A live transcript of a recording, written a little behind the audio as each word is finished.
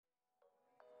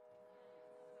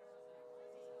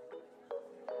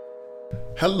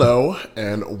Hello,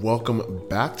 and welcome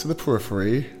back to the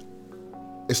periphery.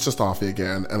 It's just Offie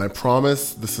again, and I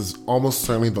promise this is almost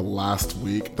certainly the last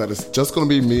week that it's just going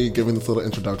to be me giving this little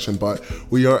introduction, but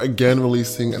we are again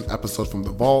releasing an episode from the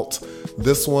vault,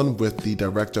 this one with the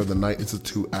director of the Knight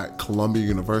Institute at Columbia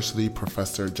University,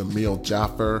 Professor Jameel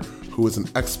Jaffer, who is an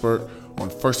expert on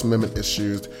First Amendment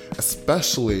issues,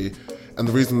 especially, and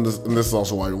the reason this, and this is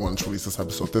also why we wanted to release this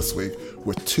episode this week,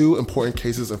 with two important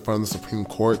cases in front of the Supreme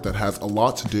Court that has a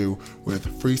lot to do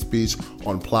with free speech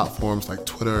on platforms like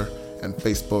Twitter and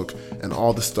Facebook and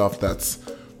all the stuff that's,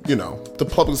 the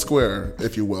public square,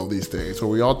 if you will, these days,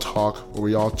 where we all talk, where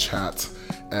we all chat.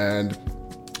 And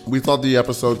we thought the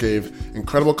episode gave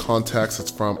incredible context.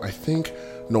 It's from, I think,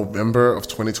 November of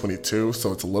 2022,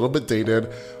 so it's a little bit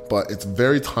dated, but it's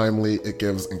very timely. It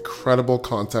gives incredible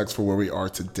context for where we are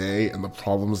today and the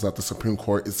problems that the Supreme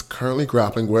Court is currently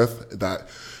grappling with, that,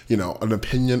 an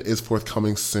opinion is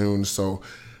forthcoming soon. So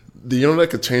the internet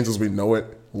could change as we know it,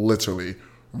 literally,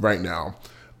 right now.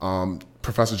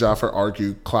 Professor Jaffer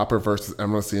argued Clapper versus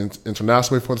Amnesty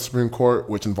International before the Supreme Court,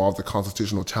 which involved a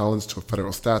constitutional challenge to a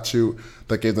federal statute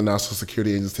that gave the National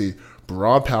Security Agency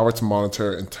broad power to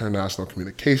monitor international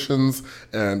communications.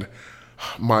 And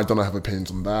I don't have opinions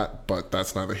on that, but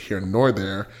that's neither here nor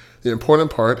there. The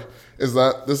important part is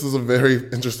that this is a very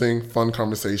interesting, fun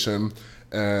conversation,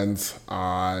 and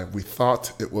we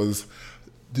thought it was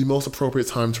the most appropriate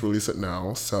time to release it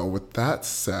now. So with that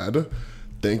said,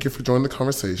 thank you for joining the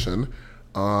conversation.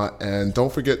 And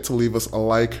don't forget to leave us a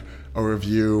like, a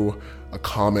review, a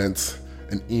comment,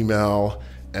 an email,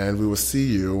 and we will see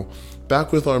you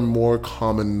back with our more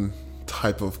common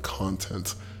type of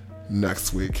content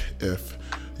next week if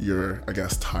you're, I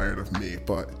guess, tired of me.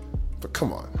 But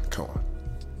come on.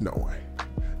 No way.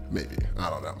 Maybe. I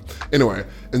don't know. Anyway,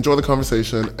 enjoy the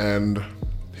conversation, and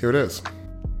here it is.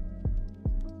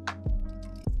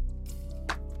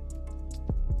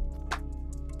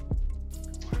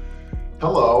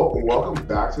 Hello, welcome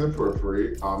back to the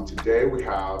periphery. Today we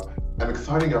have an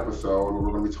exciting episode where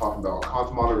we're going to be talking about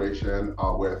content moderation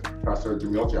with Professor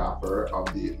Jameel Jaffer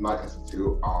of the Knight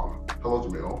Institute. Hello,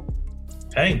 Jameel.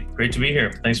 Hey, great to be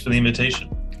here. Thanks for the invitation.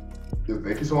 Yeah,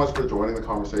 thank you so much for joining the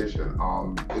conversation.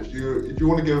 If you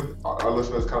want to give our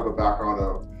listeners kind of a background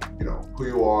of who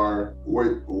you are, what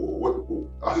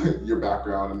your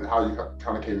background, and how you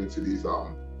kind of came into these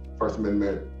First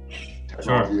Amendment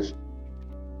technology issues.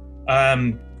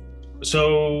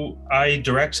 So I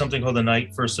direct something called the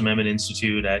Knight First Amendment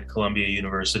Institute at Columbia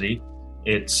University.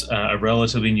 It's a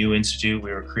relatively new institute.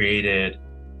 We were created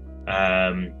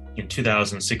in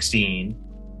 2016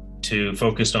 to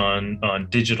focus on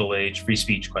digital age free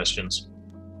speech questions.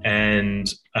 And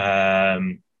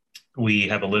we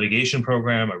have a litigation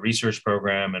program, a research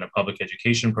program, and a public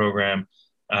education program.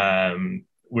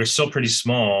 We're still pretty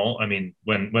small. I mean,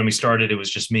 when we started, it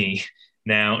was just me.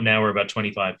 Now we're about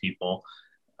 25 people.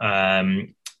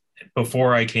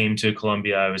 Before I came to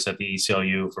Columbia, I was at the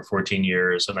ACLU for 14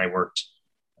 years, and I worked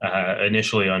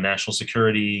initially on national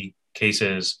security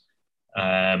cases,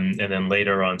 and then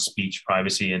later on speech,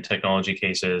 privacy, and technology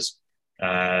cases.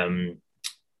 I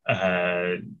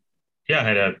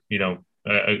had a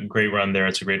great run there.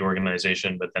 It's a great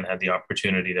organization, but then had the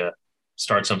opportunity to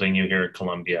start something new here at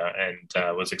Columbia,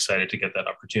 and was excited to get that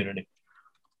opportunity.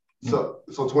 So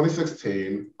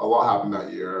 2016, a lot happened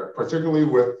that year, particularly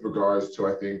with regards to,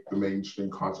 I think, the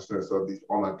mainstream consciousness of these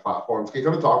online platforms. Can you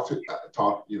kind of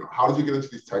talk, how did you get into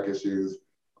these tech issues?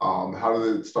 How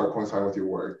did it start coinciding with your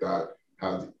work that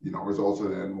has,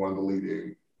 resulted in one of the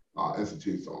leading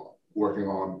institutes working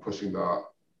on pushing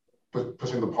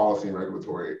the policy and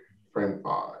regulatory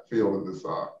field in this,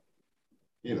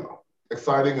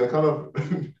 exciting and kind of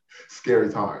scary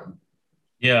time?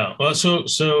 Yeah, well,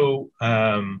 so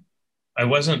I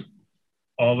wasn't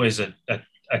always a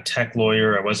tech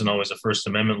lawyer. I wasn't always a First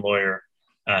Amendment lawyer.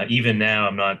 Even now,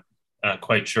 I'm not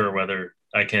quite sure whether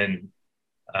I can,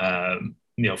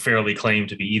 fairly claim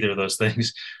to be either of those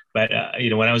things. But,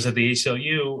 when I was at the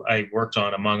ACLU, I worked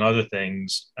on, among other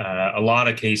things, a lot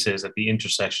of cases at the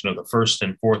intersection of the First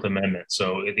and Fourth Amendment.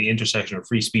 So at the intersection of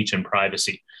free speech and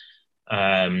privacy.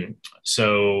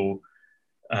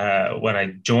 When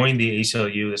I joined the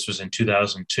ACLU, this was in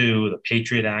 2002, the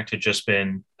Patriot Act had just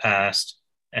been passed,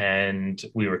 and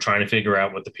we were trying to figure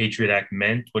out what the Patriot Act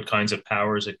meant, what kinds of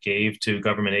powers it gave to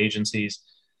government agencies.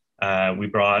 We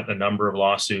brought a number of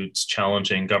lawsuits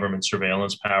challenging government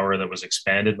surveillance power that was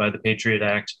expanded by the Patriot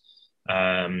Act,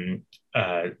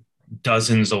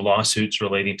 dozens of lawsuits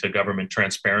relating to government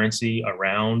transparency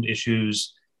around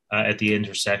issues at the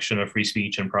intersection of free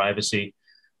speech and privacy.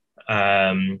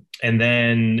 And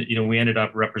then, we ended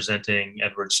up representing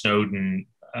Edward Snowden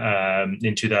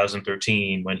in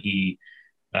 2013 when he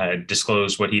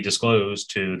disclosed what he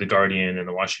disclosed to The Guardian and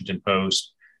The Washington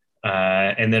Post,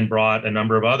 and then brought a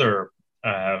number of other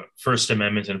First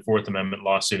Amendment and Fourth Amendment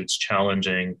lawsuits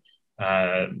challenging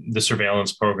the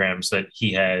surveillance programs that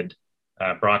he had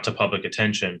brought to public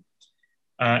attention.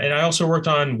 And I also worked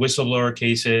on whistleblower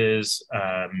cases,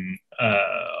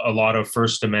 a lot of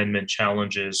First Amendment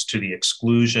challenges to the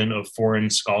exclusion of foreign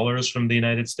scholars from the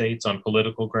United States on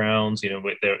political grounds. There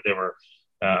were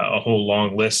a whole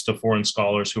long list of foreign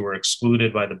scholars who were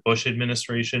excluded by the Bush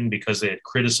administration because they had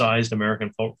criticized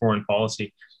American foreign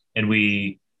policy, and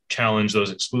we challenged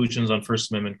those exclusions on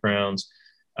First Amendment grounds.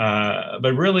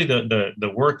 But really,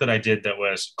 the work that I did that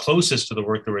was closest to the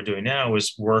work that we're doing now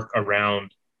was work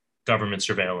around government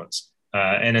surveillance,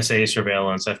 NSA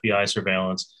surveillance, FBI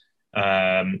surveillance,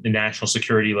 national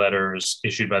security letters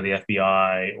issued by the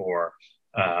FBI, or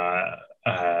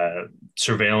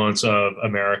surveillance of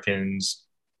Americans'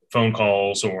 phone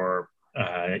calls or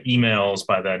emails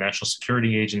by the National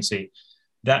Security Agency.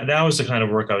 That was the kind of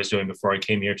work I was doing before I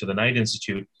came here to the Knight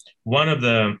Institute. One of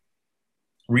the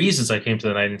reasons I came to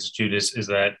the Knight Institute is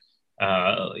that,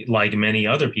 like many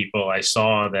other people, I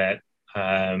saw that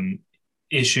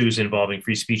issues involving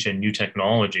free speech and new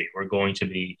technology were going to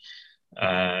be,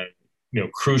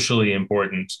 crucially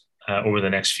important over the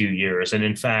next few years. And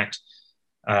in fact,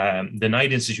 the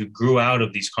Knight Institute grew out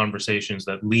of these conversations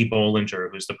that Lee Bollinger,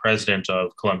 who's the president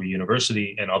of Columbia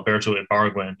University, and Alberto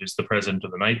Ibargüen, who's the president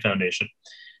of the Knight Foundation,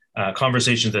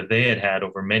 conversations that they had had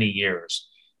over many years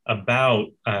about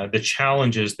the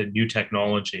challenges that new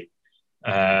technology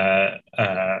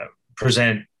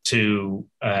present to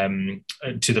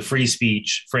the free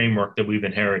speech framework that we've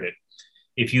inherited.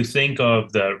 If you think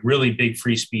of the really big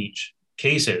free speech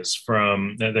cases,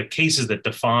 from the cases that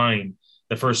define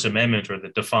the First Amendment or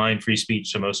that define free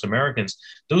speech to most Americans,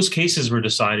 those cases were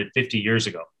decided 50 years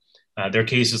ago. There are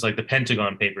cases like the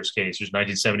Pentagon Papers case, which is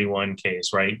 1971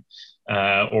 case, right?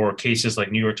 Or cases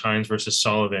like New York Times versus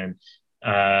Sullivan,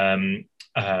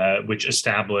 which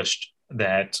established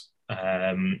that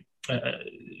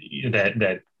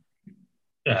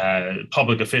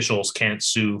public officials can't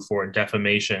sue for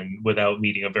defamation without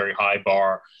meeting a very high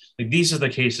bar. Like, these are the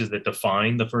cases that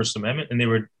define the First Amendment, and they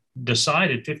were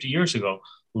decided 50 years ago,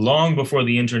 long before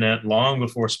the internet, long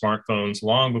before smartphones,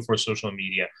 long before social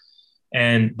media.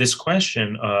 And this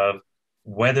question of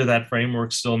whether that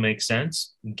framework still makes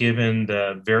sense, given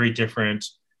the very different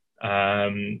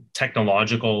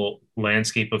technological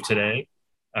landscape of today,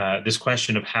 this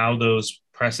question of how those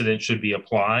precedents should be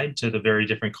applied to the very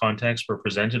different contexts we're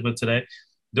presented with today,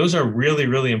 those are really,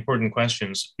 really important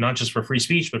questions, not just for free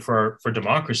speech, but for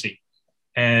democracy.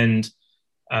 And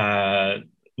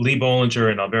Lee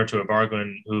Bollinger and Alberto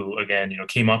Ibargüen, who again,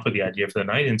 came up with the idea for the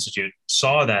Knight Institute,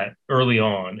 saw that early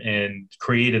on and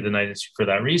created the Knight Institute for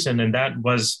that reason. And that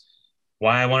was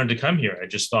why I wanted to come here. I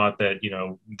just thought that,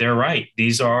 they're right.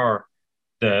 These are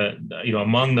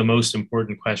among the most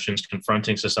important questions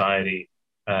confronting society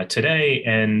today.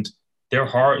 And they're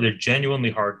hard, they're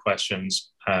genuinely hard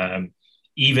questions.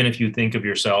 Even if you think of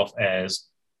yourself as,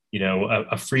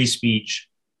 a free speech,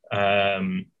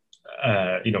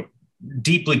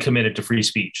 deeply committed to free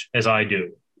speech, as I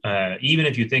do, even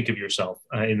if you think of yourself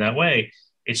in that way,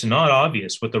 it's not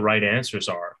obvious what the right answers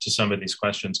are to some of these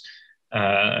questions.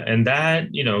 And that,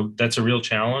 that's a real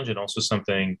challenge, and also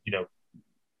something,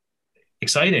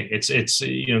 exciting. It's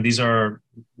these are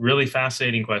really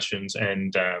fascinating questions.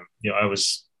 And, I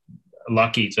was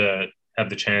lucky to have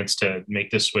the chance to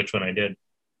make this switch when I did.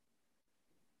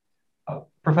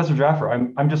 Professor Jaffer,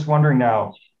 I'm just wondering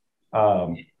now,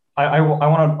 I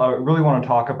really want to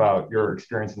talk about your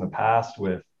experience in the past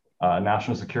with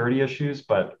national security issues,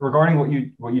 but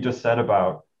regarding what you just said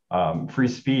about free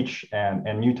speech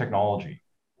and new technology,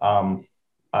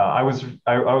 I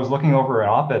was looking over an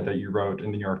op-ed that you wrote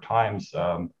in the New York Times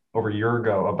over a year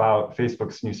ago about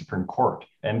Facebook's new Supreme Court,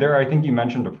 and there I think you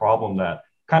mentioned a problem that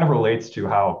kind of relates to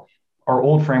how our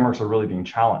old frameworks are really being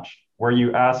challenged. Where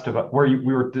you asked about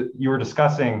you were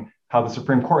discussing how the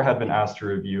Supreme Court had been asked to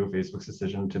review Facebook's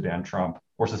decision to ban Trump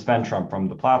or suspend Trump from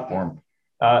the platform.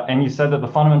 And you said that the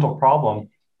fundamental problem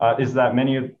is that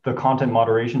many of the content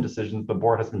moderation decisions the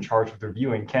board has been charged with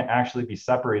reviewing can't actually be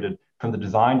separated from the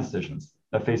design decisions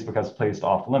that Facebook has placed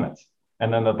off limits.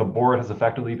 And then that the board has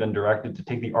effectively been directed to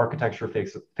take the architecture of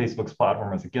Facebook's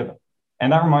platform as a given.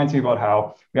 And that reminds me about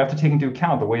how we have to take into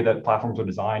account the way that platforms are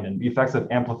designed and the effects of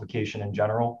amplification in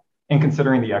general, and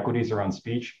considering the equities around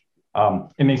speech.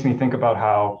 It makes me think about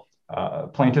how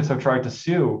plaintiffs have tried to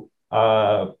sue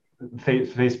Facebook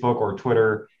or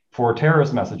Twitter for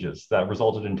terrorist messages that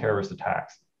resulted in terrorist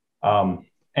attacks.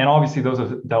 And obviously, those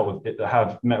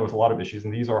have met with a lot of issues,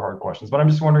 and these are hard questions. But I'm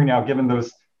just wondering now, given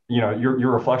those,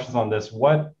 your reflections on this,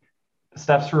 what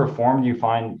steps to reform do you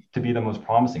find to be the most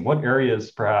promising? What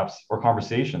areas, perhaps, or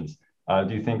conversations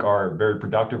do you think are very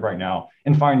productive right now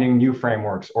in finding new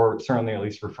frameworks, or certainly at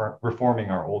least reforming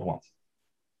our old ones?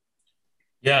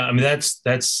 Yeah, I mean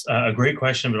that's a great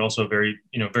question, but also a very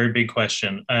big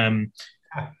question. I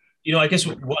guess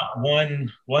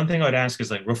one thing I'd ask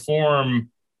is like reform,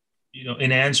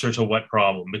 in answer to what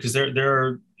problem? Because there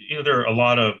are a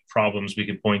lot of problems we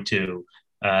could point to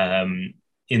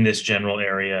in this general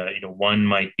area. One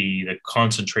might be the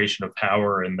concentration of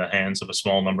power in the hands of a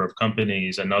small number of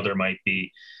companies. Another might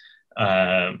be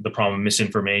the problem of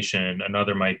misinformation.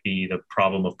 Another might be the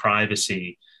problem of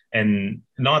privacy. And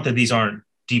not that these aren't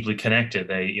deeply connected.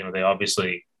 They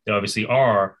obviously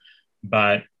are,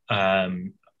 but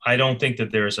I don't think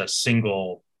that there's a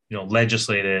single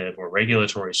legislative or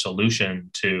regulatory solution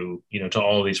to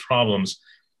all of these problems.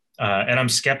 And I'm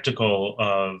skeptical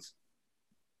of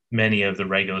many of the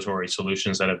regulatory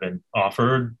solutions that have been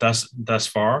offered thus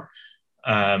far.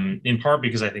 In part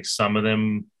because I think some of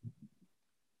them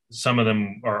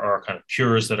are kind of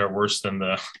cures that are worse than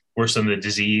the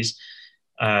disease.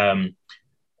 That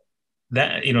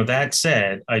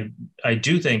said, I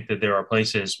do think that there are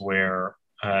places where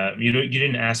you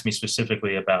didn't ask me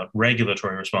specifically about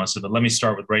regulatory responses, but let me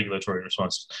start with regulatory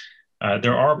responses.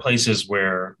 There are places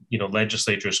where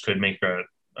legislatures could make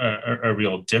a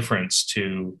real difference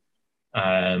to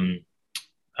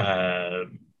the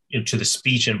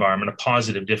speech environment, a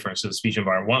positive difference to the speech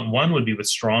environment. One would be with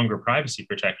stronger privacy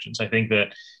protections. I think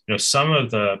that some of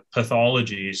the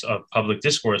pathologies of public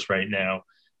discourse right now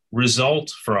result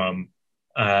from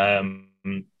the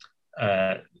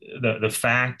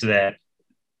fact that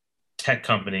tech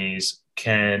companies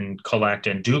can collect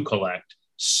and do collect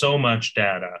so much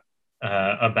data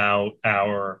about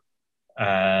our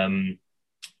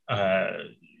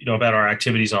about our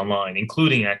activities online,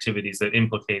 including activities that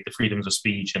implicate the freedoms of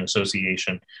speech and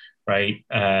association, right?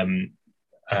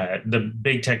 The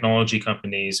big technology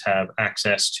companies have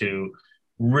access to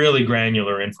really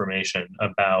granular information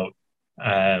about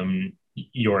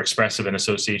your expressive and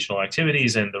associational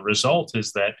activities, and the result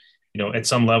is that at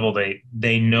some level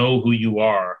they know who you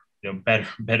are,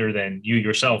 better than you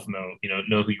yourself know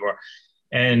who you are.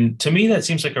 And to me, that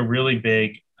seems like a really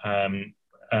big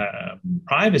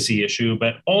privacy issue,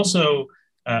 but also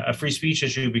a free speech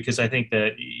issue, because I think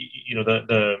that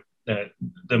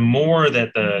the more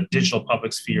that the digital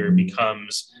public sphere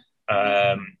becomes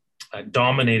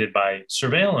dominated by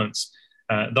surveillance,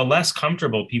 the less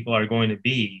comfortable people are going to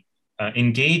be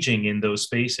engaging in those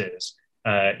spaces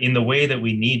in the way that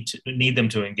we need them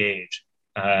to engage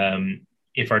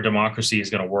if our democracy is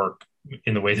going to work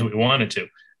in the way that we want it to.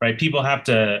 Right? People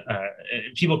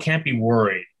can't be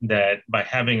worried that by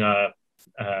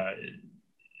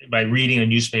reading a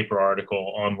newspaper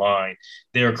article online,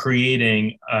 they're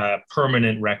creating a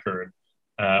permanent record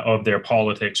of their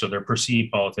politics or their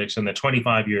perceived politics, and that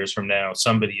 25 years from now,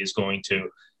 somebody is going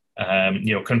to,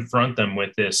 confront them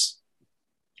with this,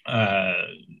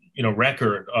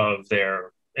 record of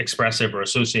their expressive or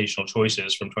associational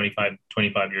choices from 25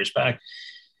 years back.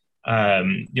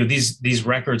 These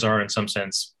records are in some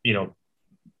sense,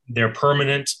 they're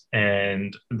permanent,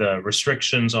 and the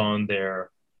restrictions on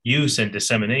their use and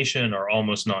dissemination are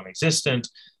almost non-existent.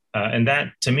 And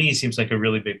that to me seems like a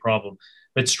really big problem,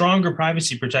 but stronger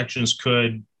privacy protections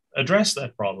could address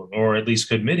that problem, or at least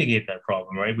could mitigate that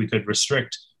problem, right? We could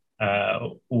restrict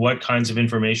what kinds of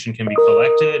information can be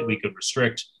collected. We could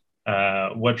restrict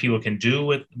what people can do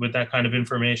with that kind of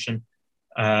information.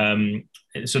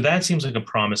 So that seems like a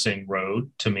promising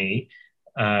road to me.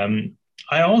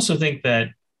 I also think that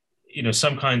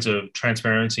some kinds of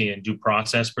transparency and due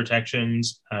process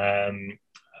protections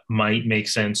might make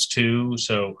sense too.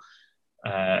 So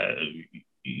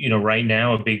right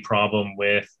now, a big problem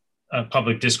with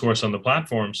public discourse on the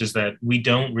platforms is that we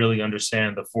don't really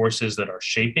understand the forces that are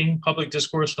shaping public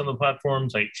discourse on the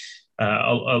platforms. Like,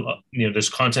 there's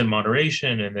content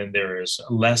moderation, and then there is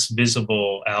less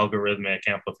visible algorithmic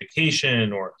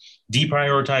amplification or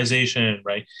deprioritization,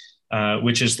 right?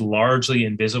 Which is largely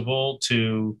invisible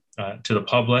to the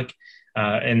public.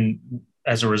 And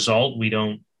as a result, we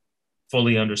don't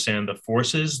fully understand the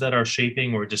forces that are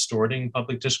shaping or distorting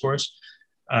public discourse.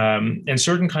 And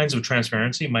certain kinds of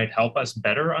transparency might help us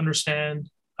better understand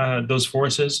those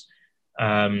forces.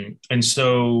 And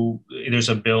so there's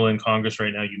a bill in Congress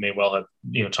right now. You may well have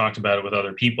talked about it with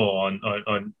other people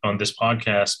on this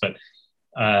podcast, but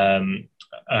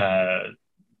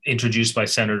introduced by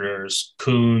Senators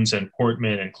Coons and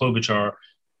Portman and Klobuchar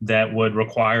that would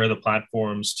require the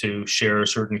platforms to share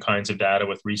certain kinds of data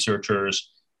with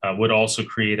researchers, would also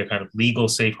create a kind of legal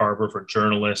safe harbor for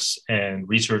journalists and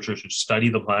researchers who study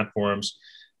the platforms.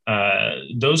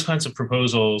 Those kinds of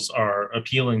proposals are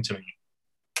appealing to me.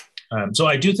 So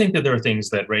I do think that there are things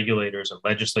that regulators and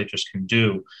legislatures can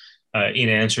do in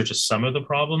answer to some of the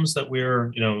problems that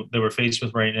we're faced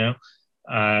with right now.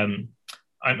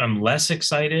 I'm less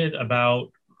excited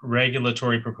about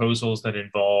regulatory proposals that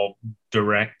involve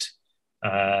direct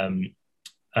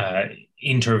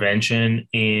intervention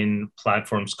in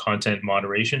platforms' content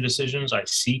moderation decisions. I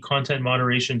see content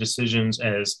moderation decisions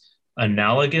as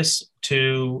analogous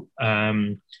to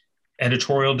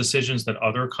editorial decisions that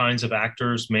other kinds of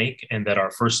actors make and that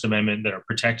are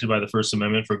protected by the First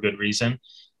Amendment for good reason.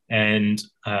 And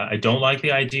I don't like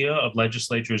the idea of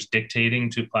legislatures dictating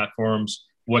to platforms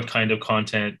what kind of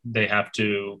content they have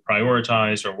to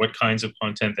prioritize or what kinds of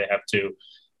content they have to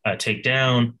take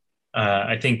down.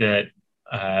 I think that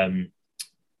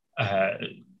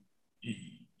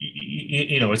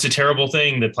it's a terrible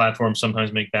thing that platforms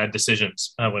sometimes make bad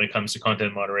decisions when it comes to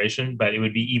content moderation, but it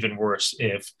would be even worse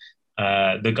if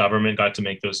the government got to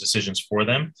make those decisions for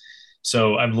them.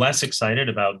 So I'm less excited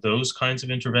about those kinds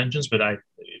of interventions, but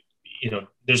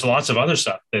there's lots of other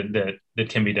stuff that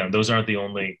can be done. Those aren't the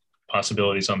only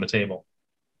possibilities on the table.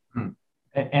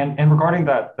 And regarding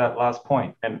that last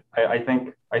point, and I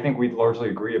think we largely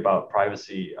agree about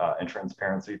privacy and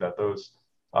transparency, that those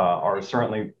are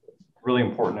certainly really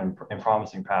important and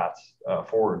promising paths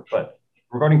forward. But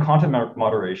regarding content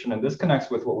moderation, and this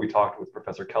connects with what we talked with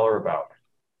Professor Keller about,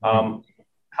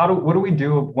 what do we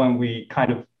do when we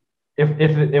kind of,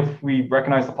 if we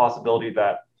recognize the possibility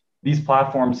that these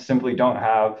platforms simply don't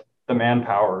have the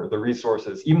manpower, the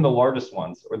resources, even the largest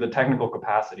ones, or the technical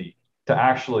capacity to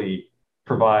actually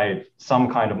provide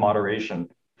some kind of moderation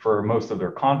for most of their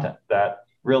content, that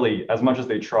really, as much as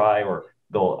they try, or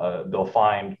they'll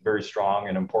find very strong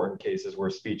and important cases where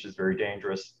speech is very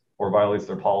dangerous or violates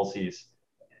their policies,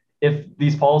 if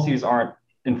these policies aren't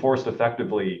enforced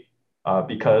effectively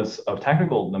because of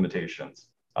technical limitations,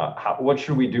 what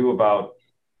should we do about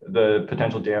the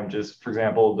potential damages? For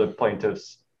example, the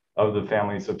plaintiffs of the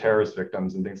families of terrorist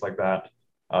victims and things like that.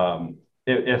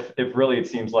 If really it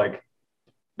seems like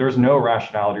there's no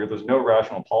rationality or there's no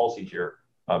rational policy here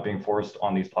being forced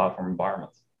on these platform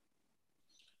environments.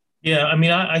 Yeah, I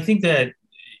mean, I think that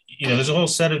there's a whole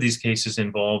set of these cases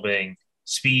involving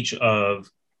speech of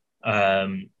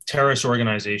terrorist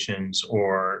organizations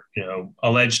or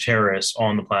alleged terrorists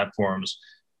on the platforms,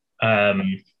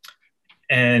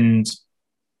 and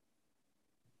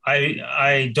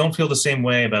I don't feel the same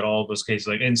way about all of those cases.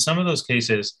 Like in some of those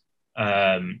cases,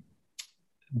 so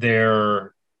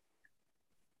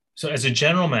as a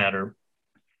general matter,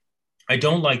 I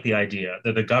don't like the idea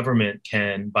that the government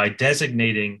can, by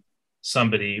designating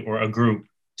somebody or a group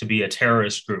to be a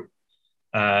terrorist group,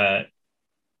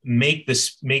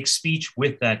 make speech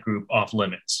with that group off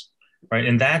limits, right?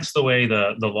 And that's the way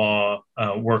the law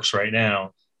works right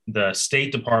now. The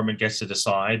State Department gets to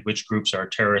decide which groups are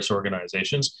terrorist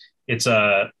organizations. It's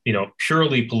a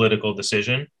purely political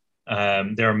decision.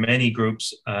 There are many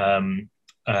groups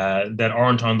that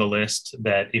aren't on the list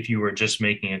that, if you were just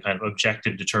making a kind of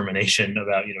objective determination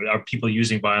about are people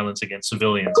using violence against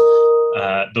civilians,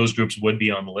 those groups would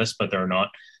be on the list, but they're not.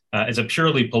 It's a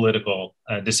purely political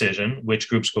decision which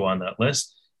groups go on that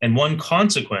list. And one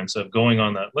consequence of going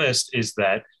on that list is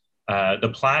that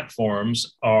the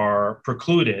platforms are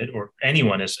precluded, or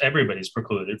everybody's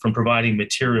precluded from providing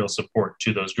material support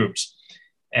to those groups.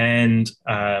 And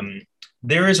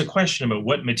there is a question about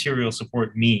what material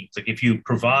support means. Like if you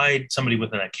provide somebody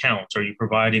with an account, are you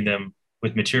providing them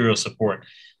with material support?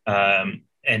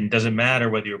 And doesn't matter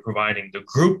whether you're providing the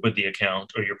group with the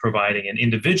account or you're providing an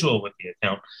individual with the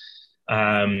account.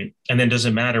 And then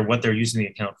doesn't matter what they're using the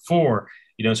account for.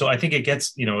 So I think it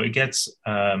gets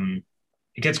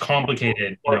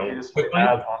complicated. Or if you display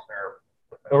ads on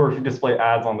or if you display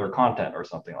ads on their content or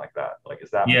something like that. Like, is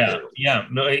that material? Yeah,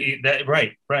 no,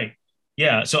 right.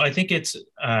 Yeah, so I think it's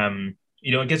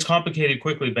it gets complicated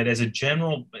quickly, but as a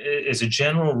general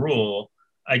rule,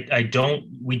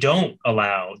 we don't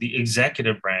allow the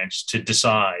executive branch to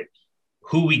decide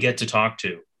who we get to talk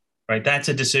to, right? That's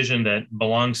a decision that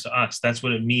belongs to us. That's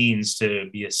what it means to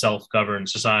be a self-governed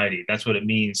society. That's what it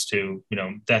means to,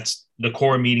 that's the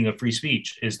core meaning of free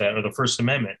speech, or the First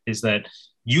Amendment, is that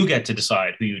you get to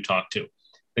decide who you talk to.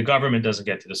 The government doesn't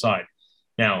get to decide.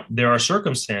 Now, there are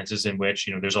circumstances in which,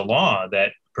 there's a law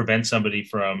that prohibits somebody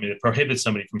from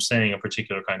saying a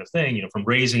particular kind of thing, from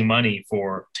raising money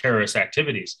for terrorist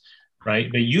activities. right?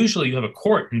 But usually you have a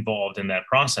court involved in that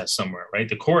process somewhere, right?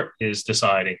 The court is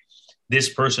deciding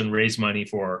this person raised money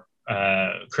for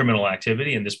criminal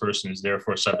activity, and this person is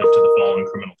therefore subject to the following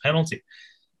criminal penalty.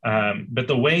 But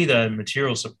the way the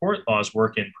material support laws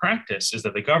work in practice is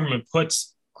that the government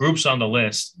puts groups on the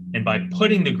list, and by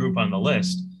putting the group on the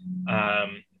list,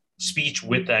 speech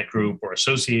with that group or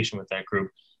association with that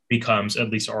group becomes at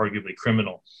least arguably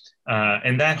criminal.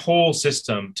 And that whole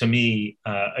system, to me,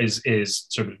 is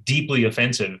sort of deeply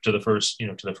offensive to the First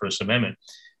Amendment.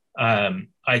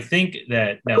 I think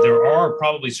that now there are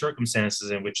probably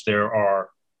circumstances in which there are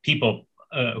people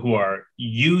who are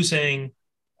using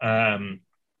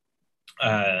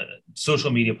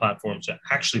social media platforms to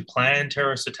actually plan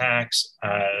terrorist attacks.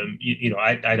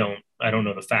 I don't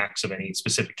know the facts of any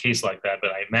specific case like that,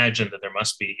 but I imagine that there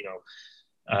must be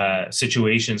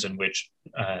situations in which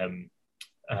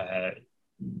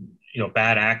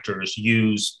bad actors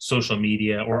use social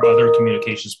media or other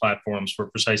communications platforms for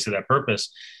precisely that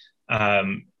purpose.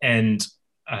 And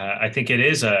I think it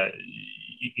is an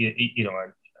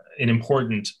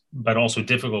important but also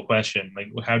difficult question.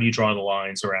 Like, how do you draw the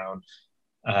lines around,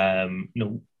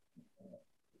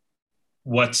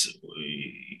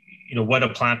 what a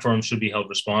platform should be held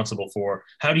responsible for?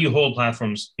 How do you hold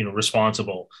platforms,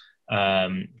 responsible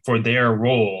for their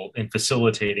role in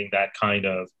facilitating that kind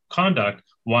of conduct,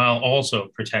 while also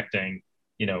protecting,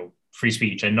 free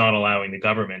speech and not allowing the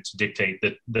government to dictate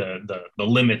the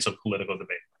limits of political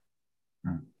debate?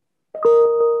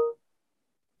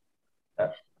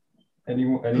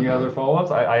 Any other follow-ups?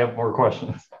 I have more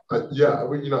questions. I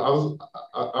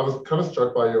was kind of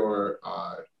struck by your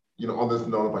on this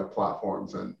note of like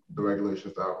platforms and the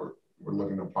regulations that we're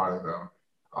looking to apply to them.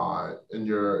 In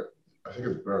your, I think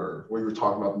it's Verve, when you were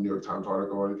talking about the New York Times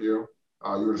article interview,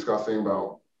 you were discussing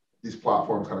about these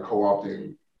platforms kind of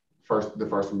co-opting the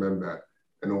First Amendment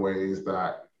in ways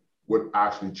that would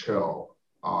actually chill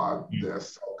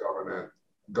this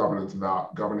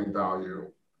governing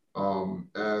value.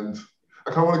 And I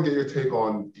kind of want to get your take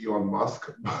on Elon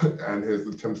Musk and his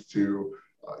attempts to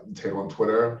take on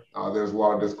Twitter. There's a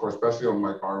lot of discourse, especially on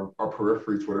like our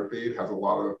periphery Twitter feed has a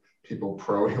lot of people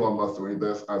pro Elon Musk doing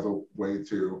this as a way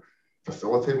to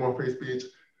facilitate more free speech.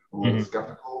 A little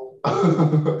skeptical.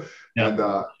 Yeah. And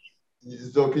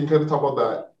so can you kind of talk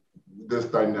about this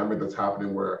dynamic that's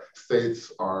happening where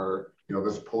states are,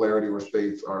 this polarity where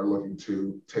states are looking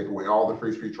to take away all the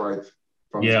free speech rights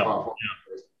from this platform.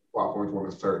 Platforms want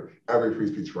to assert every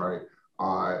free speech right,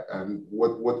 and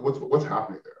what's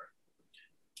happening there?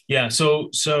 Yeah, so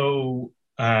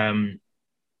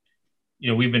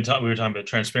we were talking about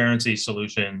transparency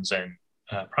solutions and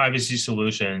privacy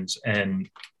solutions, and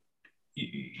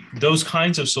those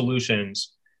kinds of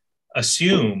solutions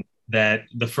assume that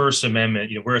the First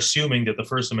Amendment, we're assuming that the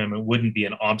First Amendment wouldn't be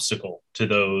an obstacle to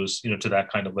those, to that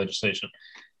kind of legislation,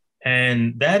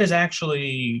 and that is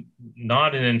actually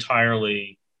not an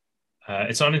entirely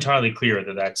it's not entirely clear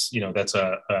that that's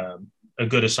a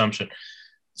good assumption.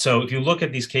 So if you look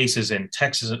at these cases in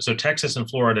Texas, so Texas and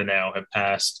Florida now have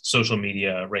passed social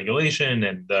media regulation,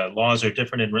 and the laws are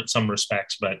different in some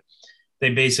respects, but they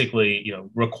basically,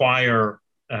 require,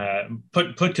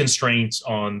 put constraints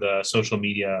on the social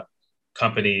media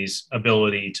companies'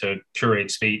 ability to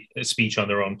curate speech on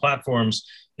their own platforms.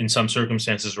 In some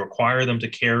circumstances, require them to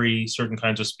carry certain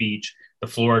kinds of speech. The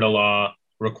Florida law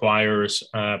requires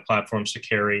platforms to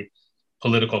carry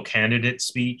political candidate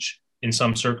speech in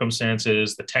some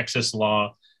circumstances. The Texas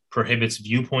law prohibits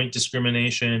viewpoint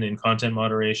discrimination in content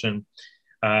moderation.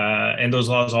 And those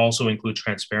laws also include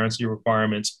transparency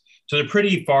requirements. So they're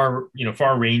pretty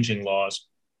far-ranging laws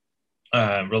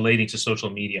relating to social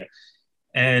media.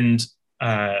 And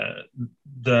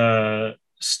the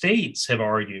states have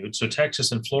argued, so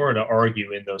Texas and Florida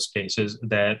argue in those cases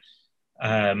that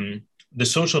the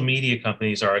social media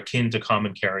companies are akin to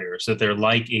common carriers, that they're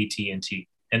like AT&T.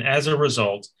 And as a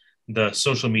result, the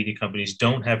social media companies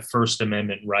don't have First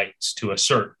Amendment rights to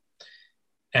assert.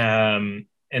 And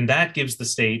that gives the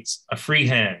states a free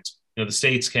hand. The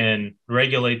states can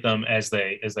regulate them as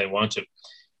they want to.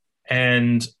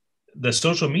 And the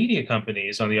social media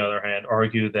companies, on the other hand,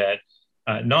 argue that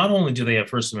not only do they have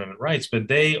First Amendment rights, but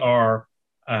they are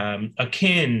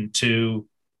akin to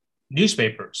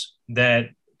newspapers, that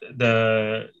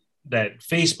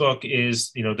Facebook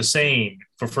is, the same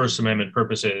for First Amendment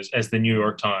purposes as the New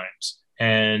York Times.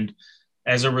 And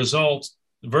as a result,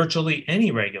 virtually any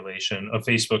regulation of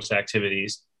Facebook's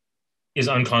activities is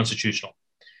unconstitutional.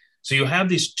 So you have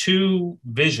these two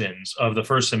visions of the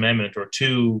First Amendment, or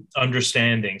two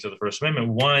understandings of the First Amendment.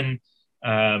 One,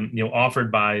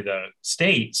 offered by the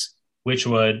states, which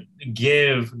would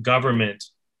give government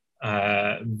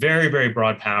very, very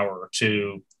broad power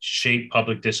to shape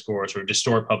public discourse or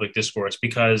distort public discourse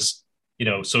because,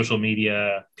 social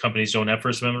media companies don't have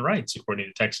First Amendment rights, according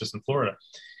to Texas and Florida.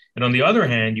 And on the other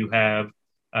hand, you have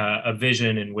a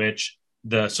vision in which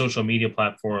the social media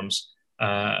platforms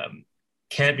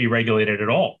can't be regulated at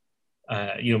all.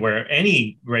 Where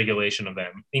any regulation of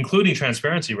them, including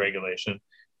transparency regulation,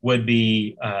 would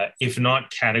be, if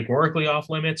not categorically off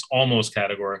limits, almost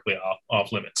categorically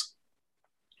off limits.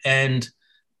 And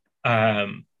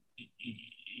my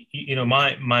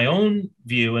own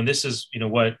view, and this is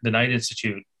what the Knight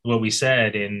Institute, what we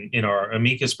said in our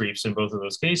amicus briefs in both of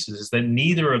those cases, is that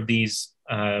neither of these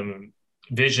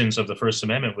visions of the First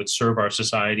Amendment would serve our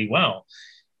society well.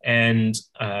 And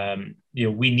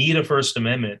we need a First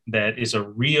Amendment that is a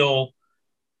real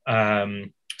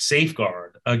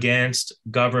safeguard against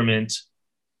government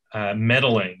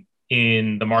meddling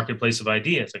in the marketplace of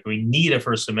ideas. Like, we need a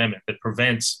First Amendment that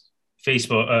prevents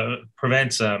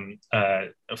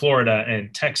Florida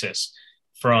and Texas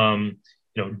from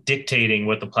dictating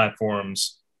what the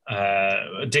platforms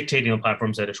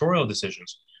editorial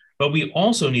decisions. But we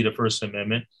also need a First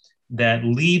Amendment that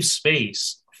leaves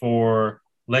space for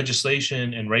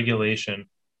legislation and regulation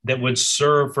that would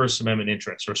serve First Amendment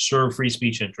interests or serve free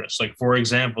speech interests. Like, for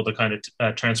example, the kind of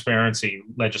transparency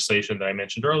legislation that I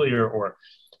mentioned earlier, or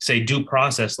say due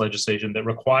process legislation that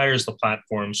requires the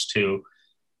platforms to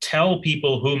tell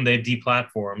people whom they've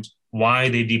deplatformed why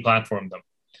they've deplatformed them.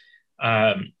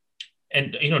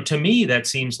 And to me, that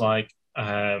seems like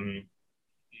not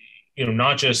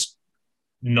just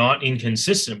not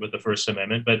inconsistent with the First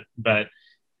Amendment, but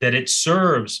that it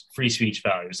serves free speech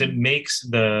values. It makes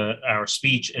our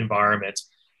speech environment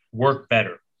work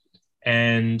better.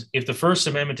 And if the First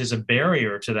Amendment is a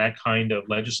barrier to that kind of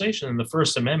legislation, then the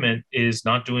First Amendment is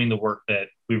not doing the work that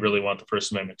we really want the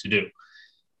First Amendment to do.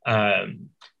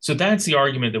 So that's the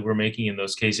argument that we're making in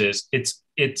those cases. It's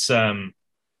a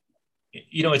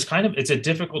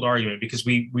difficult argument because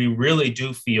we really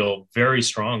do feel very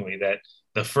strongly that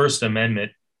the First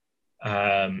Amendment,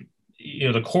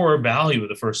 the core value of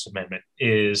the First Amendment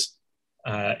is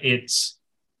in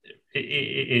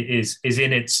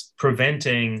its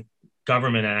preventing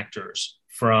government actors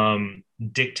from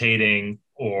dictating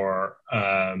or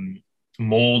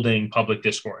molding public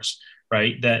discourse.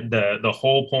 Right? That the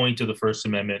whole point of the First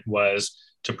Amendment was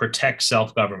to protect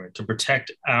self-government, to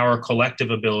protect our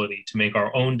collective ability to make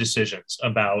our own decisions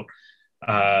about,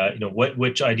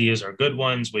 which ideas are good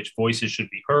ones, which voices should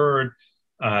be heard,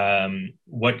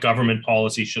 what government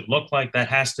policy should look like. That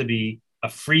has to be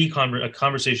a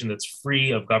conversation that's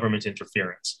free of government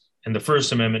interference. And the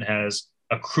First Amendment has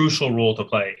a crucial role to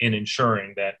play in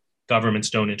ensuring that governments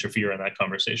don't interfere in that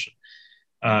conversation.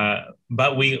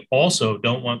 But we also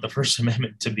don't want the First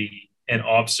Amendment to be an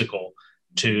obstacle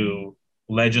to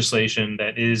legislation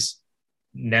that is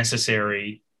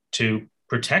necessary to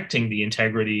protecting the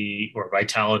integrity or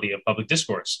vitality of public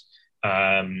discourse.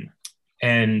 And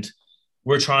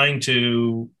we're trying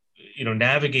to,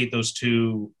 navigate those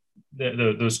two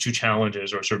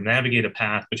challenges, or sort of navigate a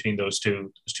path between those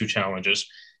two challenges.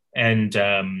 And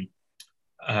that's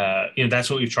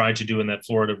what we've tried to do in that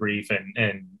Florida brief,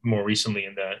 and more recently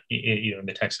in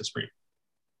the Texas brief.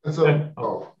 Just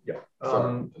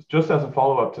as a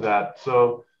follow-up to that,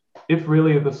 so if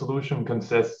really the solution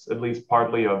consists at least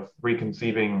partly of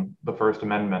reconceiving the First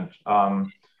Amendment,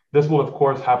 this will of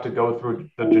course have to go through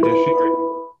the judiciary,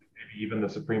 maybe even the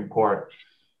Supreme Court.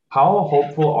 How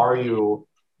hopeful are you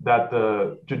that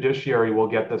the judiciary will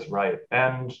get this right?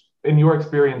 And in your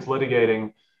experience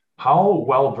litigating, how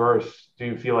well-versed do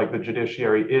you feel like the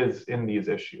judiciary is in these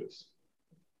issues?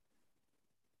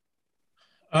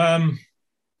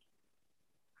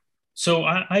 So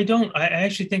I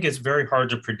actually think it's very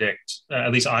hard to predict,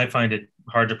 at least I find it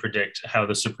hard to predict how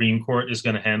the Supreme Court is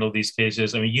going to handle these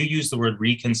cases. I mean, you use the word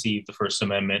reconceive the First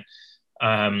Amendment.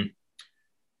 I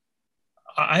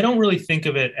don't really think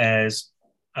of it as,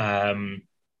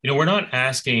 we're not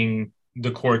asking the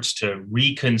courts to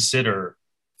reconsider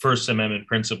First Amendment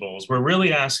principles. We're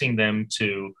really asking them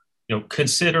to,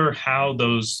 consider how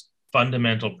those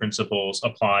fundamental principles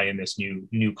apply in this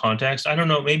new context. I don't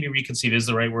know, maybe reconceive is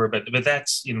the right word, but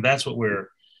that's, that's what we're,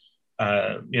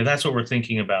 that's what we're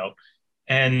thinking about.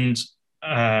 And,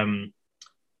 the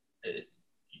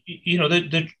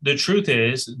truth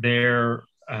is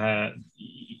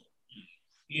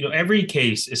every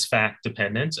case is fact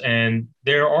dependent, and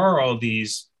there are all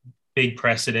these big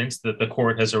precedents that the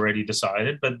court has already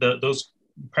decided, but those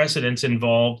precedents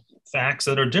involve facts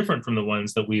that are different from the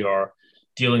ones that we are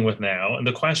dealing with now. And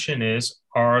the question is,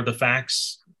 are the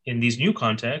facts in these new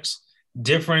contexts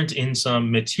different in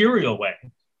some material way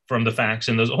from the facts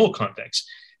in those whole contexts.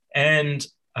 And,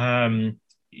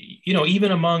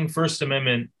 even among First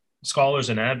Amendment scholars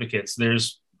and advocates,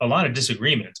 there's a lot of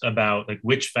disagreement about like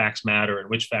which facts matter and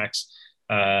which facts,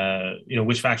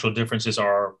 which factual differences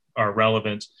are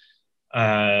relevant.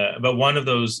 But one of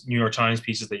those New York Times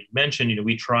pieces that you mentioned,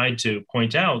 we tried to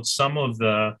point out some of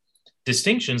the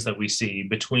distinctions that we see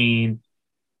between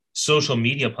social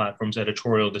media platforms'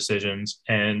 editorial decisions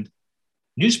and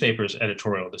newspapers'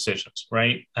 editorial decisions,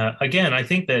 right? Again, I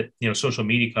think that social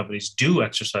media companies do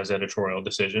exercise editorial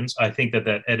decisions. I think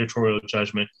that editorial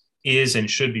judgment is and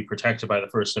should be protected by the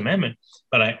First Amendment.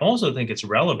 But I also think it's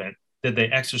relevant that they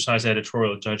exercise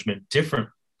editorial judgment different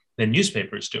than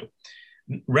newspapers do.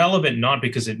 Relevant not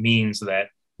because it means that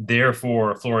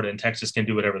therefore Florida and Texas can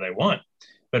do whatever they want,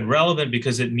 but relevant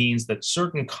because it means that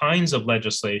certain kinds of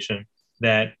legislation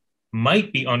that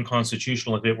might be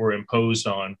unconstitutional if it were imposed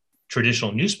on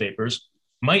traditional newspapers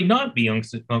might not be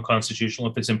unconstitutional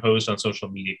if it's imposed on social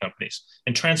media companies.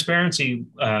 And transparency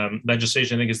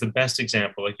legislation, I think, is the best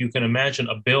example. Like, you can imagine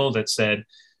a bill that said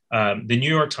the New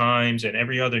York Times and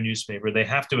every other newspaper, they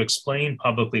have to explain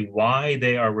publicly why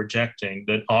they are rejecting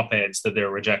the op-eds that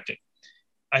they're rejecting.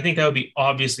 I think that would be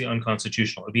obviously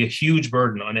unconstitutional. It'd be a huge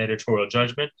burden on editorial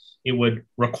judgment. It would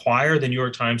require the New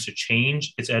York Times to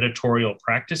change its editorial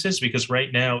practices, because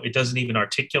right now it doesn't even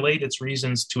articulate its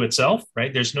reasons to itself,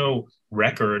 right? There's no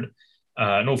record,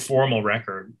 no formal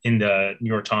record in the New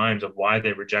York Times of why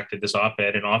they rejected this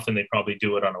op-ed, and often they probably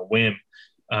do it on a whim.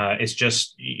 It's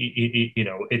just,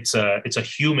 it's a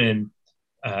human,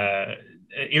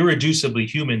 irreducibly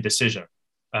human decision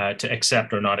to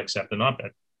accept or not accept an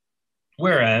op-ed.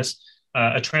 Whereas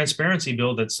a transparency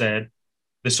bill that said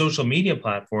the social media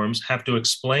platforms have to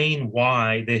explain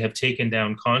why they have taken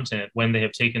down content when they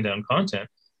have taken down content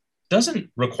doesn't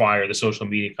require the social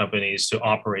media companies to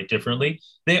operate differently.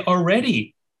 They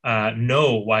already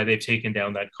know why they've taken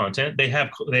down that content. They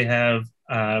have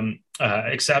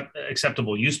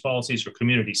acceptable use policies or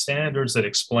community standards that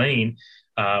explain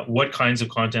what kinds of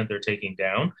content they're taking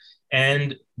down.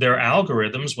 And their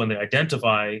algorithms, when they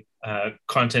identify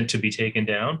content to be taken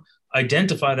down,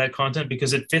 identify that content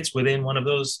because it fits within one of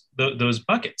those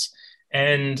buckets.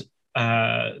 And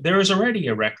there is already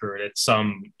a record at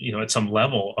some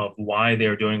level of why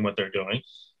they're doing what they're doing,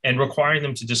 and requiring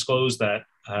them to disclose that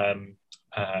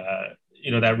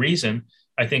that reason,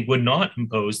 I think, would not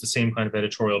impose the same kind of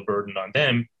editorial burden on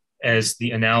them as the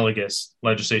analogous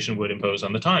legislation would impose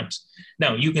on the Times.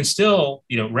 Now, you can still,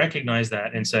 recognize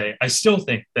that and say, I still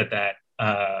think that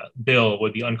bill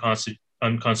would be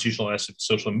unconstitutional as to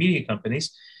social media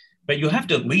companies, but you have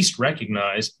to at least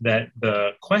recognize that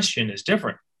the question is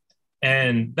different.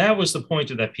 And that was the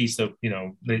point of that piece that,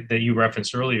 that you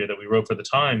referenced earlier that we wrote for the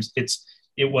Times. It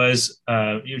was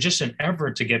just an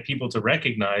effort to get people to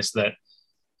recognize that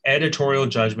editorial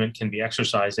judgment can be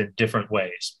exercised in different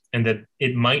ways, and that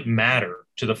it might matter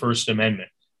to the First Amendment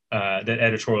that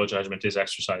editorial judgment is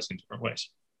exercised in different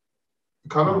ways.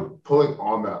 Kind of pulling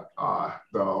on that,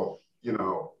 though, you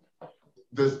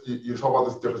talk about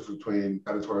this difference between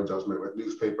editorial judgment with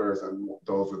newspapers and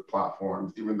those with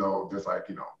platforms, even though there's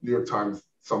New York Times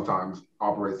sometimes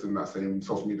operates in that same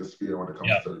social media sphere when it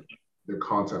comes to their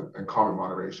content and comment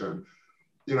moderation,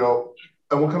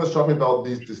 And what kind of struck me about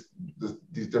these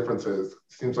differences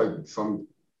seems like some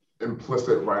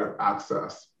implicit right of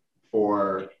access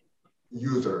for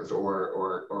users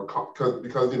or because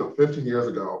 15 years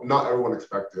ago, not everyone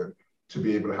expected to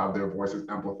be able to have their voices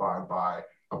amplified by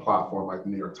a platform like the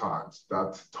New York Times.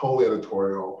 That's totally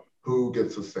editorial. Who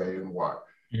gets to say and what?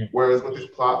 Mm-hmm. Whereas with these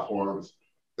platforms,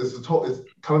 it's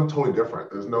kind of totally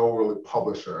different. There's no really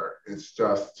publisher. It's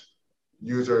just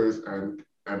users and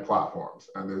platforms,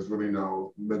 and there's really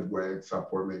no midway except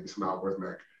for maybe some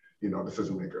algorithmic,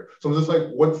 decision maker. So I'm just like,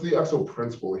 what's the actual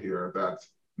principle here that's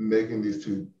making these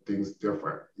two things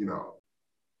different?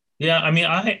 Yeah, I mean,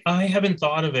 I haven't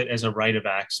thought of it as a right of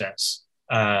access,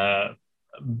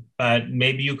 but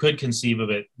maybe you could conceive of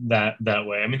it that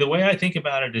way. I mean, the way I think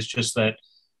about it is just that,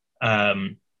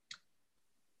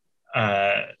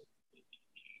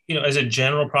 as a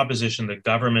general proposition, the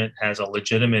government has a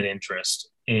legitimate interest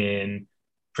in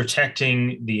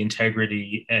protecting the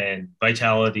integrity and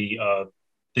vitality of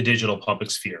the digital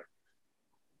public sphere.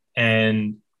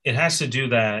 And it has to do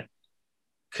that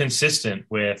consistent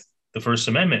with the First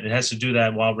Amendment. It has to do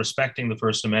that while respecting the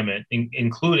First Amendment,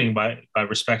 including by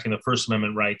respecting the First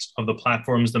Amendment rights of the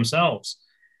platforms themselves.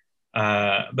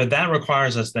 But that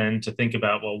requires us then to think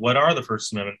about, well, what are the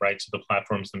First Amendment rights of the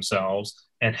platforms themselves,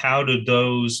 and how do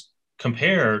those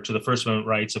compare to the First Amendment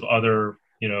rights of other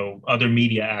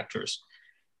media actors?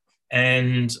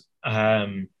 And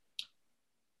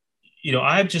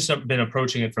I've just been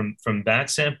approaching it from that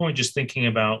standpoint, just thinking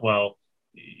about, well,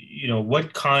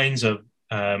 what kinds of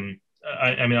I'm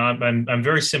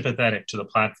very sympathetic to the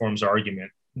platform's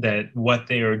argument that what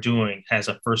they are doing has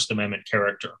a First Amendment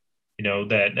character.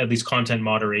 That at least content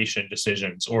moderation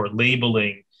decisions or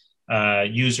labeling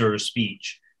user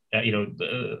speech,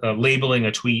 labeling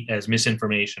a tweet as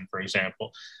misinformation, for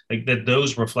example, like that,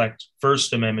 those reflect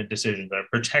First Amendment decisions that are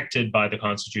protected by the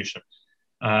Constitution.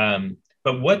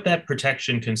 But what that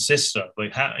protection consists of,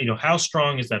 like how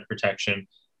strong is that protection,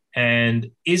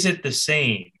 and is it the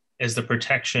same as the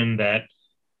protection that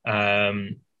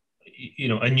a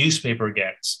newspaper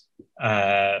gets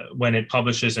when it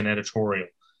publishes an editorial?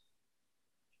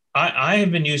 I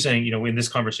have been using, in this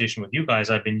conversation with you guys,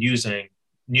 I've been using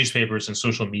newspapers and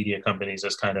social media companies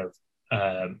as kind of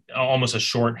almost a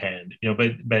shorthand,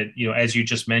 but as you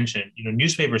just mentioned,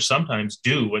 newspapers sometimes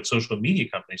do what social media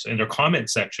companies, in their comment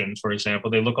sections, for example,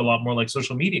 they look a lot more like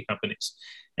social media companies.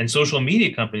 And social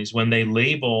media companies, when they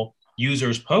label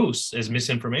users' posts as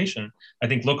misinformation, I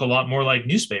think look a lot more like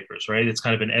newspapers, right? It's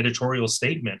kind of an editorial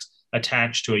statement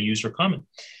attached to a user comment.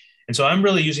 And so I'm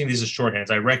really using these as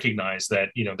shorthands. I recognize that,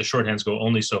 the shorthands go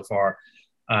only so far.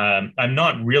 I'm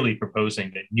not really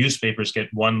proposing that newspapers get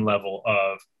one level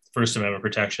of First Amendment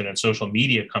protection and social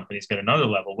media companies get another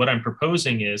level. What I'm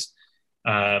proposing is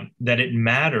that it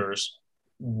matters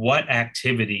what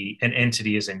activity an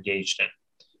entity is engaged in.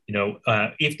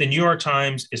 If the New York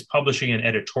Times is publishing an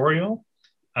editorial,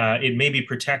 it may be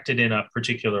protected in a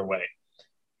particular way.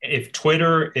 If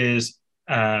Twitter is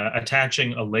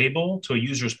attaching a label to a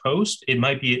user's post, it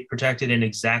might be protected in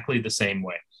exactly the same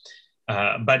way.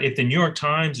 But if the New York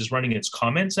Times is running its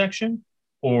comment section,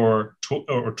 or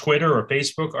Twitter or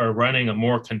Facebook are running a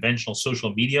more conventional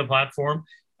social media platform,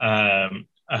 maybe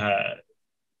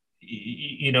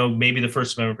the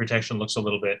First Amendment protection looks a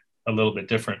little bit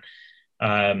different.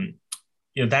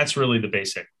 That's really the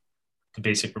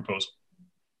basic proposal.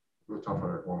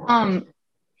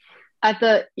 At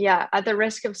the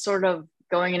risk of sort of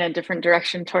going in a different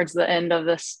direction towards the end of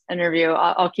this interview,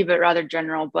 I'll keep it rather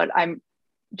general, but I'm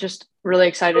just really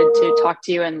excited to talk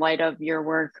to you in light of your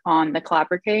work on the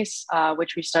Clapper case,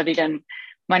 which we studied in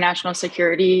my national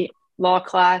security law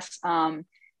class. And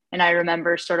I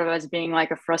remember sort of as being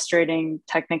like a frustrating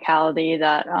technicality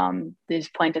that these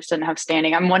plaintiffs didn't have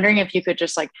standing. I'm wondering if you could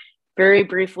just like very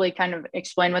briefly kind of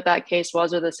explain what that case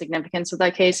was or the significance of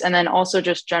that case. And then also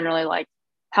just generally like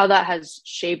how that has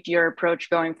shaped your approach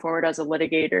going forward as a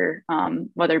litigator,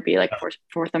 whether it be like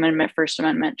Fourth Amendment, First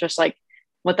Amendment, just like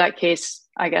what that case,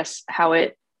 I guess, how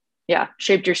it,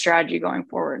 shaped your strategy going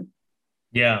forward.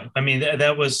 Yeah, I mean,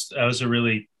 that was a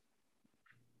really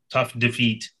tough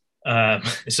defeat. The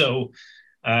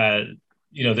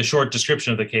short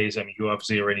description of the case, I mean, you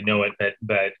obviously already know it,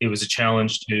 but it was a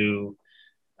challenge to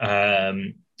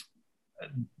the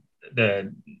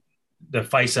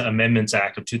FISA Amendments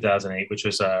Act of 2008, which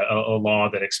was a law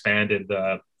that expanded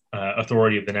the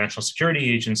authority of the National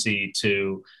Security Agency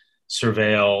to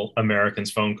surveil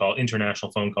Americans'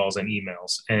 international phone calls and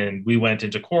emails. And we went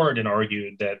into court and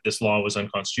argued that this law was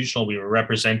unconstitutional. We were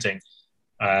representing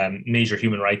major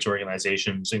human rights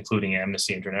organizations, including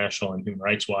Amnesty International and Human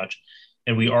Rights Watch.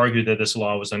 And we argued that this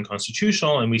law was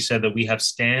unconstitutional. And we said that we have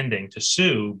standing to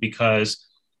sue because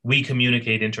we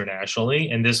communicate internationally,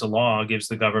 and this law gives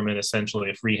the government essentially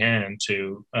a free hand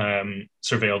to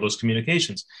surveil those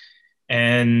communications.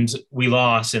 And we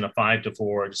lost in a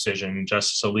 5-4 decision.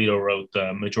 Justice Alito wrote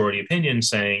the majority opinion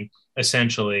saying,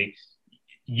 essentially,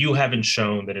 you haven't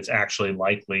shown that it's actually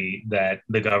likely that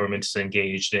the government is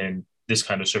engaged in this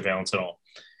kind of surveillance at all.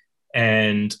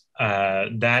 And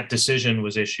that decision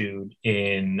was issued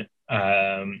in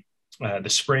the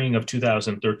spring of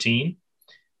 2013.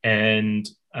 And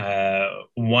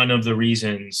one of the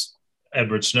reasons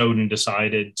Edward Snowden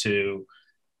decided to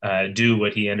do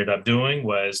what he ended up doing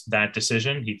was that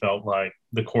decision. He felt like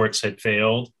the courts had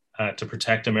failed to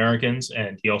protect Americans,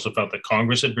 and he also felt that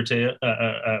Congress had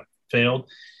failed.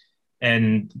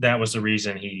 And that was the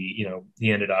reason he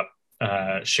ended up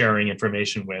sharing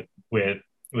information with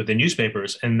the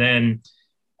newspapers. And then,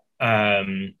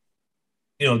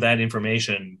 that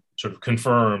information sort of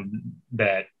confirmed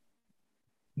that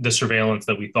the surveillance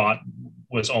that we thought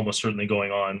was almost certainly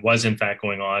going on was in fact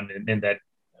going on, and that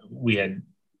we had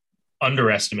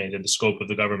underestimated the scope of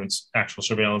the government's actual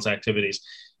surveillance activities.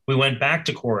 We went back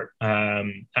to court.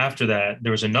 After that,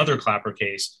 there was another Clapper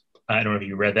case. I don't know if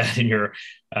you read that in your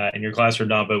class or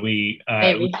not, but we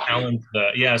challenged so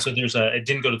it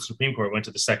didn't go to the Supreme Court, it went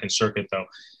to the Second Circuit though,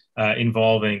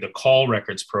 involving the call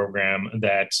records program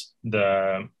that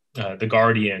the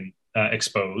Guardian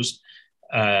exposed.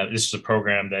 This is a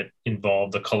program that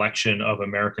involved the collection of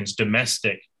Americans'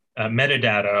 domestic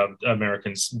metadata of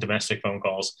Americans' domestic phone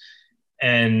calls.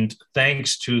 And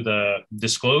thanks to the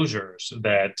disclosures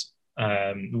that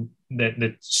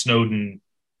that Snowden,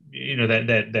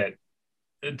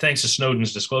 thanks to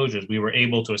Snowden's disclosures, we were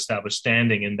able to establish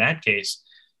standing in that case,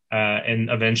 and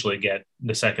eventually get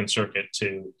the Second Circuit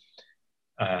to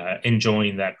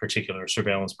enjoin that particular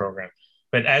surveillance program.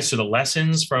 But as to the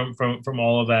lessons from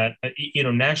all of that,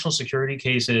 national security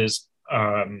cases,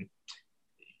 for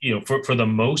the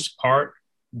most part,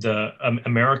 the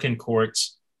American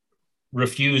courts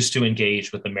refuse to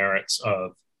engage with the merits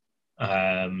of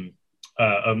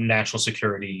national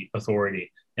security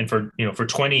authority. And for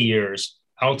 20 years,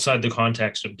 outside the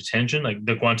context of detention, like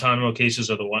the Guantanamo cases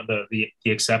are the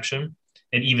exception.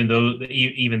 And even though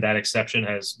even that exception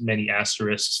has many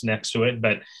asterisks next to it,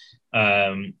 but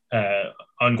on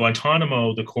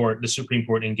Guantanamo, the Supreme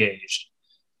Court engaged.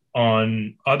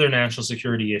 On other national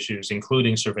security issues,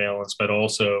 including surveillance, but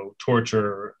also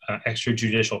torture,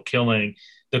 extrajudicial killing,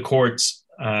 the courts,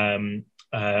 found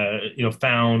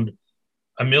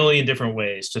a million different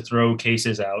ways to throw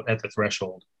cases out at the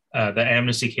threshold. The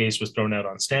amnesty case was thrown out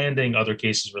on standing. Other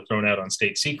cases were thrown out on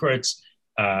state secrets,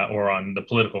 or on the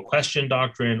political question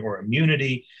doctrine or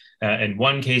immunity. And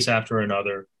one case after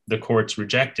another, the courts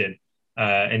rejected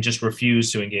and just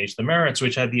refused to engage the merits,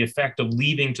 which had the effect of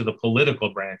leaving to the political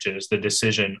branches the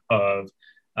decision of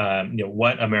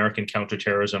what American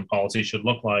counterterrorism policy should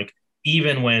look like.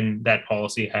 Even when that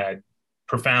policy had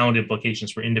profound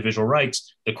implications for individual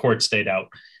rights, the court stayed out.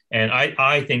 And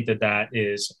I think that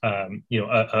is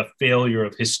a failure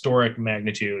of historic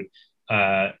magnitude.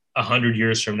 100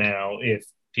 years from now, if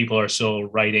people are still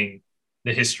writing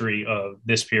the history of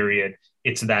this period,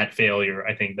 it's that failure,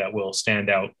 I think, that will stand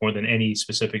out more than any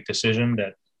specific decision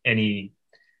that any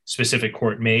specific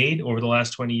court made over the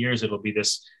last 20 years. It'll be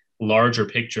this larger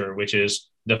picture, which is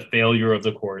the failure of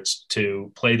the courts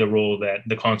to play the role that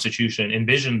the Constitution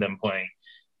envisioned them playing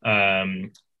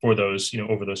for those,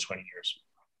 over those 20 years.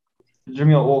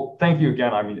 Jameel, well, thank you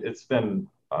again. I mean, it's been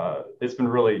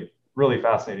really, really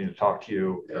fascinating to talk to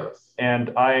you. Yes.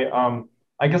 And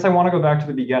I guess I want to go back to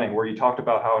the beginning where you talked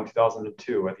about how in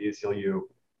 2002 at the ACLU,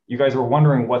 you guys were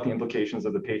wondering what the implications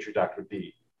of the Patriot Act would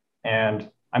be. And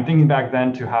I'm thinking back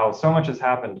then to how so much has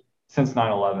happened since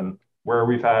 9/11, where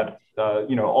we've had,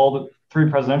 all the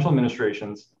 3 presidential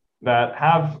administrations that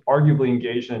have arguably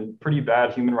engaged in pretty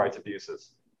bad human rights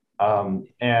abuses.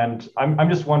 And I'm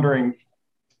just wondering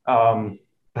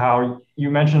how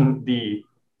you mentioned the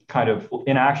kind of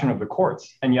inaction of the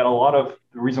courts, and yet a lot of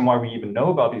the reason why we even know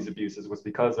about these abuses was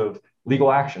because of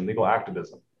legal action, legal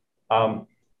activism.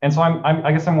 And so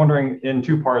I guess I'm wondering in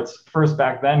 2 parts. First,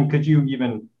 back then, could you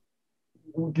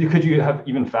have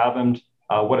even fathomed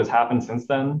what has happened since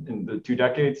then in the 2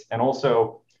 decades? And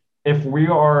also, if we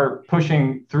are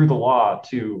pushing through the law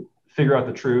to figure out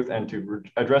the truth and to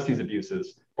address these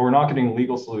abuses, but we're not getting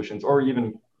legal solutions or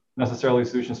even necessarily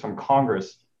solutions from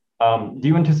Congress, do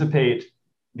you anticipate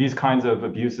these kinds of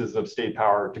abuses of state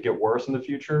power to get worse in the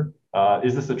future?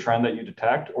 Is this a trend that you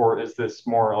detect, or is this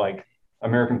more like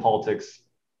American politics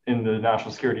in the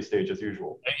national security stage as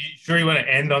usual? Are you sure you want to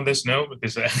end on this note?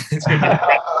 Because it's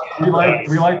we like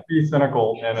to be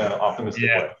cynical in an optimistic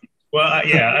way. Well, I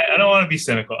don't want to be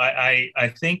cynical. I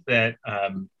think that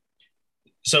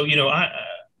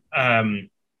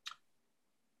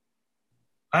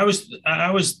I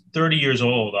was 30 years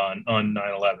old on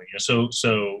 9/11.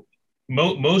 So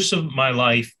most of my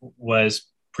life was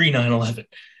pre 9/11,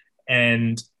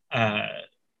 and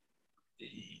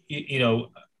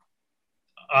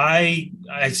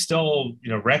I still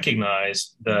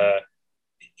recognize the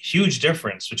huge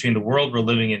difference between the world we're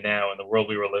living in now and the world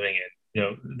we were living in.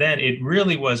 Then it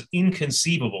really was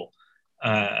inconceivable.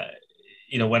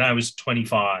 When I was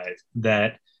 25,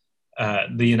 that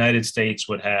the United States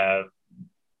would have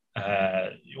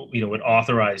would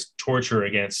authorize torture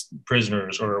against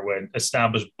prisoners, or would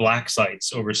establish black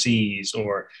sites overseas,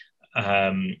 or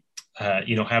have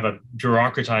a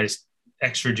bureaucratized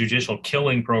extrajudicial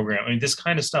killing program. I mean, this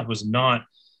kind of stuff was not,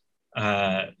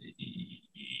 to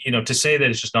say that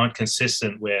it's just not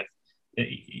consistent with,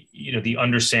 the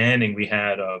understanding we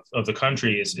had of the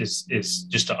country is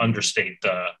just to understate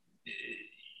the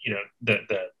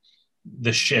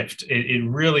shift. It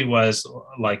really was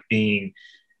like being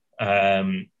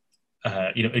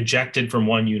ejected from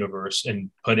one universe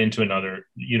and put into another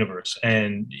universe.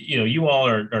 And you all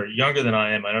are younger than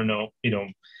I am. I don't know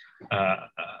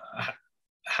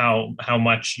how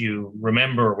much you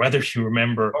remember, or whether you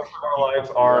remember. Most of our lives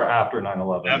are after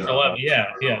 9/11. After 11,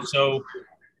 yeah. So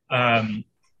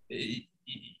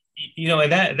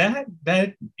and that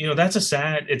that's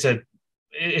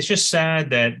it's just sad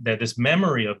that this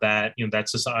memory of that, that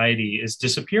society is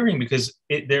disappearing, because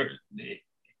it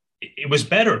was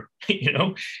better.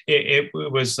 It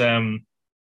was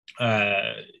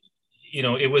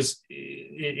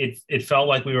it felt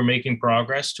like we were making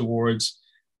progress towards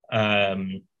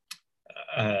the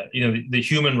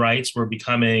human rights were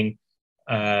becoming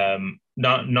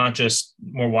not just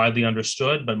more widely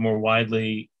understood, but more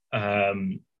widely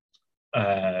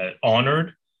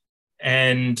honored.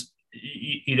 And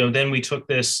then we took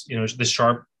this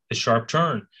sharp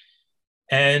turn,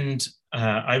 and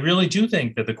I really do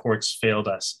think that the courts failed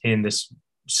us in this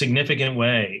significant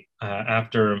way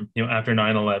after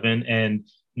 9/11, and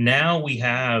now we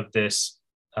have this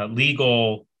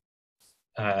legal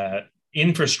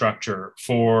infrastructure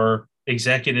for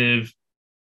executive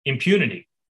impunity.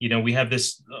 We have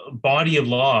this body of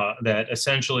law that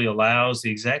essentially allows the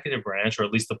executive branch, or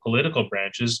at least the political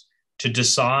branches, to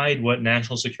decide what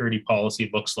national security policy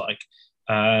looks like,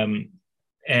 and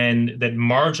that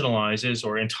marginalizes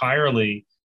or entirely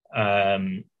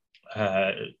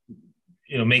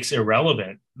makes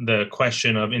irrelevant the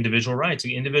question of individual rights.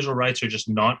 The individual rights are just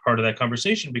not part of that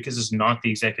conversation, because it's not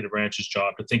the executive branch's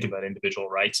job to think about individual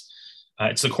rights.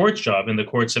 It's the court's job, and the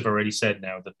courts have already said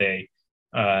now that they,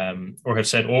 or have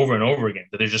said over and over again,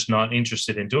 that they're just not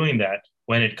interested in doing that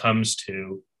when it comes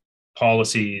to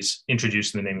policies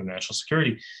introduced in the name of national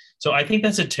security. So I think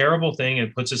that's a terrible thing.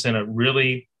 It puts us in a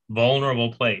really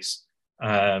vulnerable place.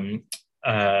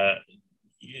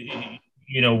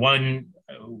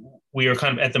 We are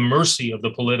kind of at the mercy of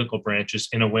the political branches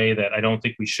in a way that I don't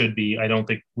think we should be. I don't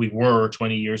think we were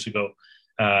 20 years ago.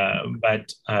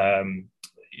 But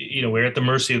we're at the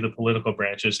mercy of the political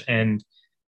branches. And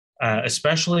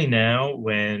especially now,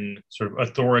 when sort of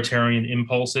authoritarian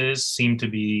impulses seem to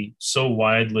be so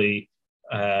widely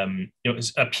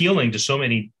appealing to so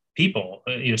many people,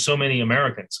 so many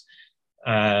Americans.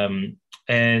 And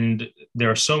there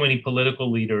are so many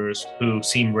political leaders who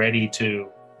seem ready to,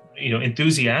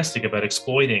 enthusiastic about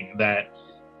exploiting that,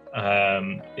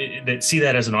 that see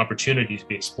that as an opportunity to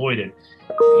be exploited.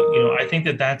 I think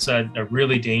that that's a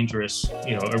really dangerous,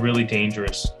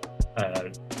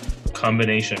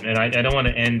 combination. And I don't want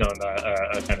to end on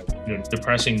a kind of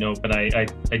depressing note, but I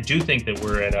do think that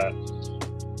we're at a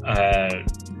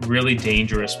really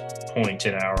dangerous point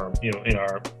in our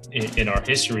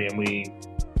history, and we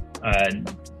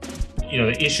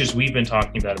the issues we've been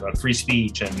talking about free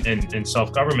speech and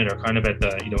self-government are kind of at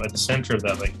the center of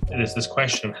that. Like, there's this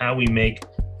question of how we make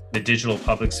the digital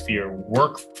public sphere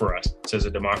work for us as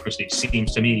a democracy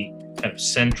seems to me kind of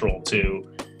central to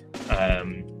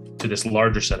this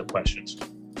larger set of questions.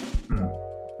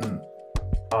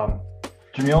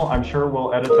 Jameel, I'm sure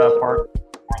we'll edit that part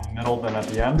more in the middle than at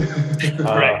the end. Right.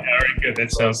 All right. Good.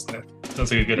 That sounds like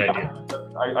a good idea.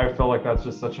 I feel like that's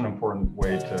just such an important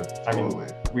way to. I mean,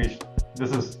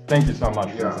 thank you so much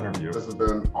for this interview. This has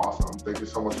been awesome. Thank you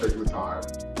so much for taking the time.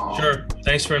 Sure.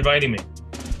 Thanks for inviting me.